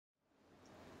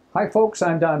Hi folks,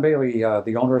 I'm Don Bailey,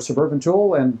 the owner of Suburban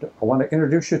Tool, and I want to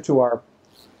introduce you to our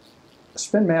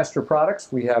Spin Master products.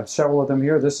 We have several of them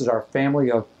here. This is our family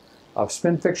of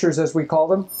spin fixtures, as we call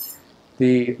them.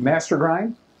 The Master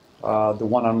Grind, the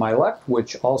one on my left,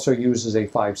 which also uses a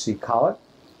 5C collet.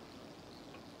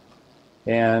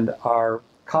 And our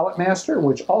Collet Master,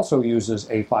 which also uses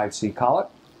a 5C collet.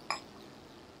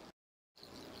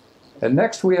 And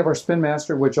next we have our Spin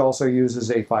Master, which also uses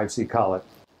a 5C collet.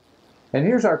 And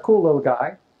here's our cool little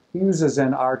guy. He uses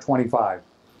an R25.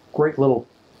 Great little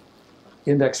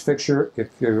index fixture if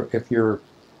you're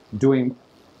doing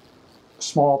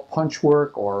small punch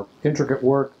work or intricate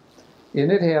work. And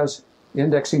it has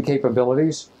indexing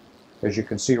capabilities, as you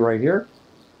can see right here.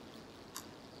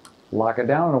 Lock it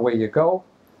down and away you go.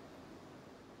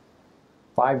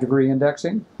 5-degree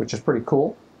indexing, which is pretty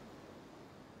cool.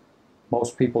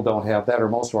 Most people don't have that, or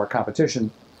most of our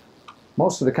competition.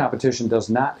 Most of the competition does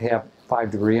not have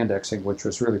 5-degree indexing, which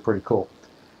was really pretty cool.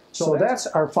 So that's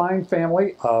our fine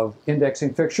family of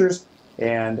indexing fixtures,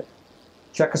 and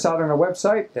check us out on our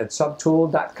website at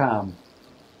subtool.com.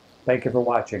 Thank you for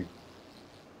watching.